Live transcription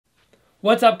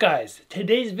What's up, guys?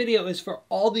 Today's video is for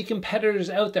all the competitors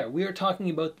out there. We are talking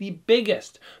about the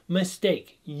biggest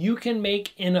mistake you can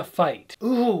make in a fight.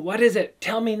 Ooh, what is it?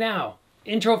 Tell me now.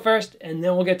 Intro first, and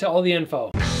then we'll get to all the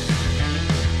info.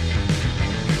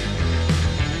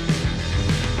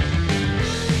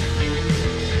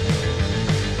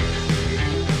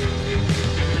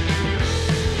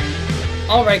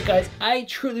 Alright guys, I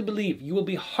truly believe you will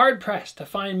be hard pressed to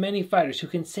find many fighters who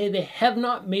can say they have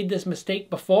not made this mistake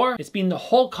before. It's been the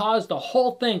whole cause, the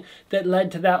whole thing that led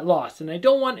to that loss. And I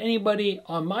don't want anybody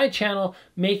on my channel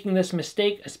making this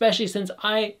mistake, especially since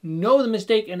I know the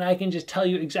mistake and I can just tell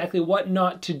you exactly what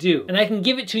not to do. And I can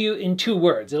give it to you in 2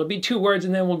 words. It'll be 2 words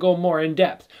and then we'll go more in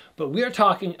depth. But we are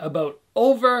talking about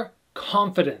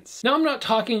overconfidence. Now, I'm not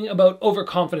talking about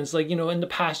overconfidence like, in the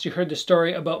past you heard the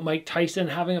story about Mike Tyson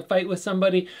having a fight with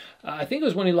somebody. I think it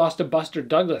was when he lost to Buster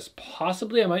Douglas.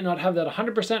 Possibly, I might not have that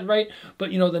 100% right, but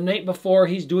the night before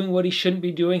he's doing what he shouldn't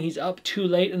be doing. He's up too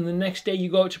late and the next day you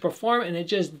go out to perform and it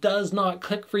just does not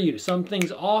click for you.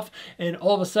 Something's off and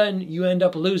all of a sudden you end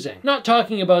up losing. Not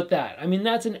talking about that. I mean,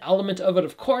 that's an element of it,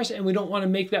 of course, and we don't want to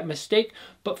make that mistake.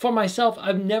 But for myself,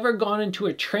 I've never gone into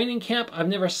a training camp. I've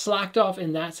never slacked off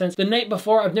in that sense. The night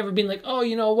before, I've never been like, oh,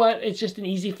 you know what? It's just an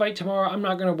easy fight tomorrow. I'm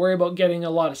not going to worry about getting a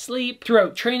lot of sleep.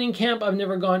 Throughout training camp, I've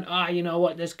never gone, you know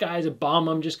what? This guy's a bum.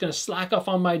 I'm just going to slack off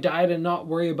on my diet and not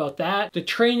worry about that. The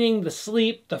training, the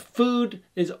sleep, the food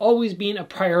has always been a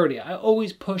priority. I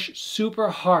always push super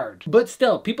hard. But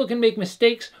still, people can make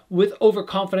mistakes with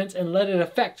overconfidence and let it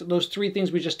affect those 3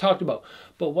 things we just talked about.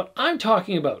 But what I'm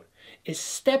talking about is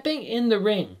stepping in the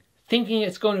ring thinking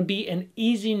it's going to be an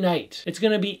easy night. It's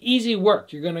going to be easy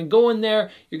work. You're going to go in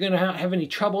there, you're going to have any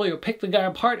trouble, you'll pick the guy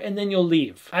apart, and then you'll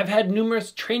leave. I've had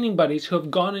numerous training buddies who have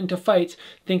gone into fights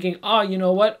thinking, you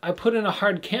know what? I put in a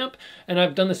hard camp, and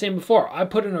I've done the same before. I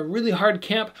put in a really hard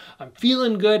camp, I'm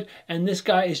feeling good, and this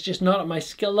guy is just not at my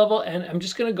skill level, and I'm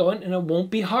just going to go in and it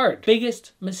won't be hard.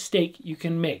 Biggest mistake you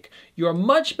can make. You're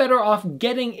much better off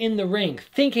getting in the ring,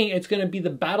 thinking it's going to be the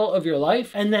battle of your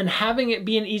life, and then having it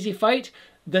be an easy fight,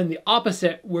 than the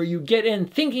opposite, where you get in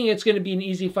thinking it's going to be an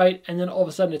easy fight and then all of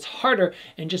a sudden it's harder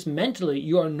and just mentally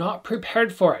you are not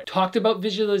prepared for it. Talked about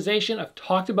visualization, I've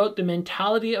talked about the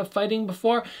mentality of fighting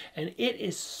before, and it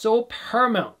is so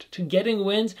paramount to getting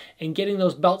wins and getting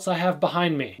those belts I have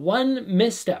behind me. One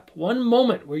misstep, one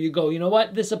moment where you go, you know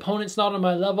what, this opponent's not on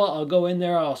my level, I'll go in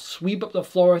there, I'll sweep up the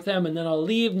floor with them and then I'll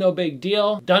leave, no big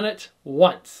deal. Done it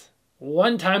once.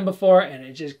 One time before and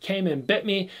it just came and bit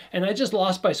me and I just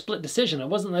lost by split decision. It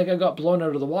wasn't like I got blown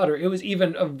out of the water. It was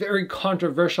even a very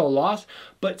controversial loss,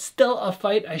 but still a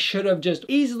fight I should have just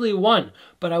easily won.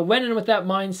 But I went in with that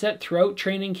mindset throughout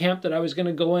training camp that I was going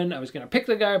to go in, I was going to pick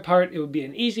the guy apart, it would be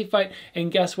an easy fight,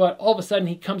 and guess what? All of a sudden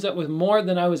he comes up with more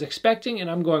than I was expecting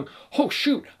and I'm going, oh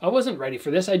shoot, I wasn't ready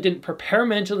for this. I didn't prepare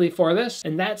mentally for this.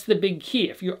 And that's the big key.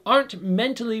 If you aren't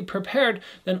mentally prepared,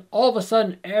 then all of a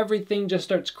sudden everything just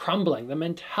starts crumbling. The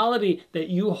mentality that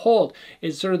you hold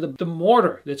is sort of the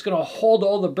mortar that's going to hold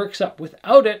all the bricks up.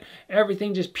 Without it,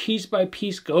 everything just piece by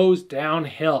piece goes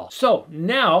downhill. So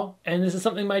now, and this is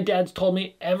something my dad's told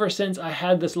me ever since I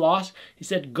had this loss, he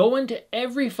said, go into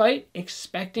every fight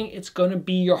expecting it's going to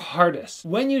be your hardest.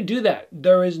 When you do that,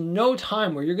 there is no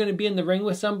time where you're going to be in the ring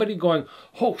with somebody going,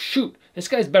 oh shoot, this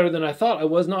guy's better than I thought. I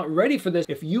was not ready for this.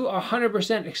 If you are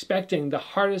 100% expecting the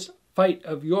hardest fight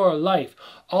of your life,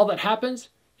 all that happens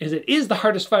is it is the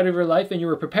hardest fight of your life and you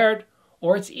were prepared,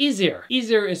 or it's easier.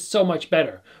 Easier is so much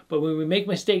better. But when we make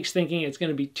mistakes thinking it's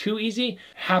going to be too easy,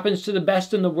 happens to the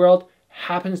best in the world,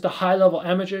 happens to high-level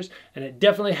amateurs, and it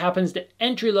definitely happens to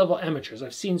entry-level amateurs.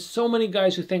 I've seen so many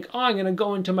guys who think, I'm going to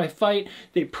go into my fight,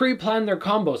 they pre-plan their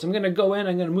combos. I'm going to go in,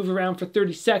 I'm going to move around for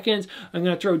 30 seconds, I'm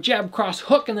going to throw jab, cross,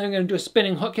 hook, and then I'm going to do a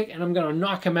spinning hook kick, and I'm going to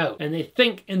knock him out. And they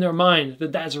think in their mind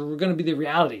that that's going to be the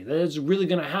reality, that it's really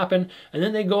going to happen, and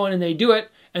then they go in and they do it,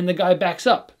 and the guy backs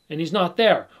up and he's not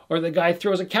there, or the guy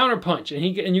throws a counter punch and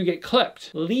you get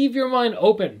clipped. Leave your mind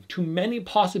open to many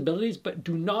possibilities, but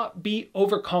do not be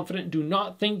overconfident. Do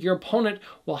not think your opponent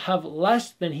will have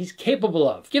less than he's capable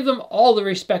of. Give them all the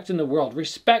respect in the world.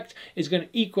 Respect is going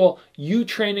to equal you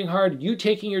training hard, you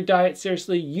taking your diet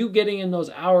seriously, you getting in those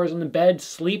hours in the bed,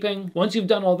 sleeping. Once you've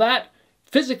done all that,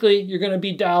 physically you're going to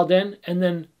be dialed in, and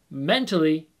then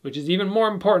mentally, which is even more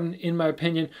important in my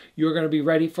opinion, you're going to be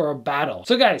ready for a battle.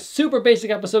 So guys, super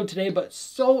basic episode today, but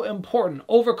so important.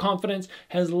 Overconfidence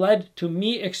has led to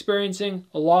me experiencing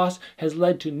a loss, has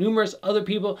led to numerous other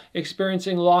people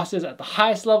experiencing losses at the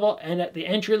highest level and at the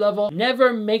entry level.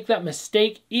 Never make that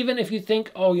mistake, even if you think,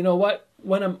 oh, you know what?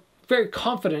 When I'm very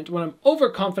confident. When I'm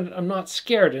overconfident, I'm not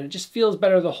scared, and it just feels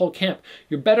better the whole camp.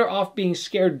 You're better off being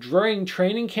scared during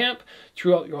training camp,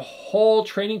 throughout your whole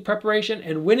training preparation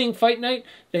and winning fight night,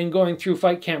 than going through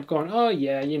fight camp going, oh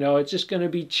yeah, you know, it's just going to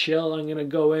be chill. I'm going to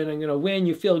go in, I'm going to win.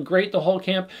 You feel great the whole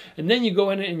camp, and then you go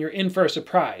in and you're in for a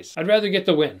surprise. I'd rather get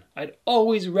the win. I'd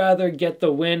always rather get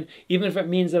the win, even if it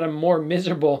means that I'm more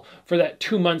miserable for that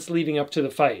 2 months leading up to the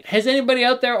fight. Has anybody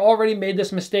out there already made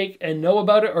this mistake and know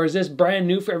about it, or is this brand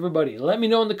new for everybody? Let me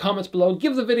know in the comments below.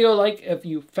 Give the video a like if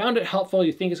you found it helpful,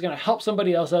 you think it's going to help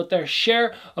somebody else out there.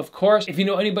 Share, of course, if you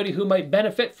know anybody who might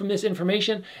benefit from this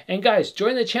information. And guys,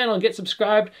 join the channel and get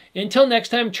subscribed. Until next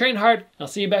time, train hard. I'll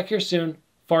see you back here soon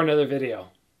for another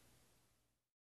video.